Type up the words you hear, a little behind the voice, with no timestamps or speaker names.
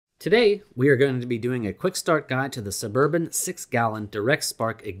Today, we are going to be doing a quick start guide to the Suburban 6-gallon direct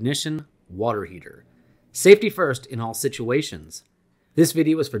spark ignition water heater. Safety first in all situations. This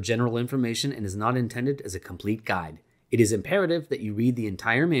video is for general information and is not intended as a complete guide. It is imperative that you read the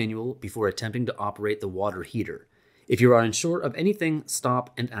entire manual before attempting to operate the water heater. If you are unsure of anything,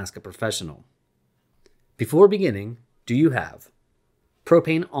 stop and ask a professional. Before beginning, do you have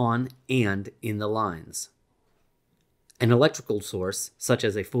propane on and in the lines? An electrical source, such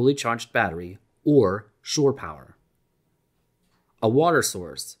as a fully charged battery or shore power. A water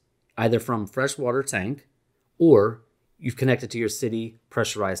source, either from freshwater tank or you've connected to your city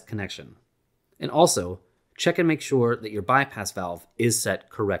pressurized connection. And also, check and make sure that your bypass valve is set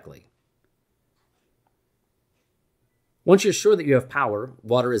correctly. Once you're sure that you have power,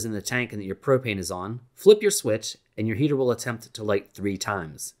 water is in the tank, and that your propane is on, flip your switch and your heater will attempt to light 3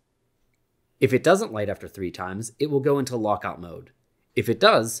 times. If it doesn't light after 3 times, it will go into lockout mode. If it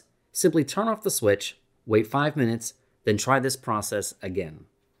does, simply turn off the switch, wait 5 minutes, then try this process again.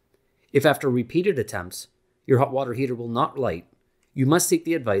 If after repeated attempts, your hot water heater will not light, you must seek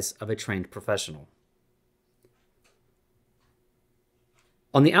the advice of a trained professional.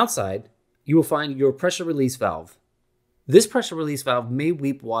 On the outside, you will find your pressure release valve. This pressure release valve may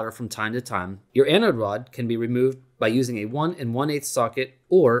weep water from time to time. Your anode rod can be removed by using a 1 1/8 socket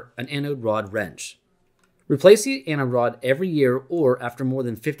or an anode rod wrench. Replace the anode rod every year or after more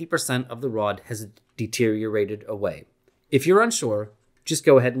than 50% of the rod has deteriorated away. If you're unsure, just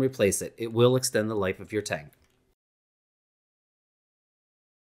go ahead and replace it. It will extend the life of your tank.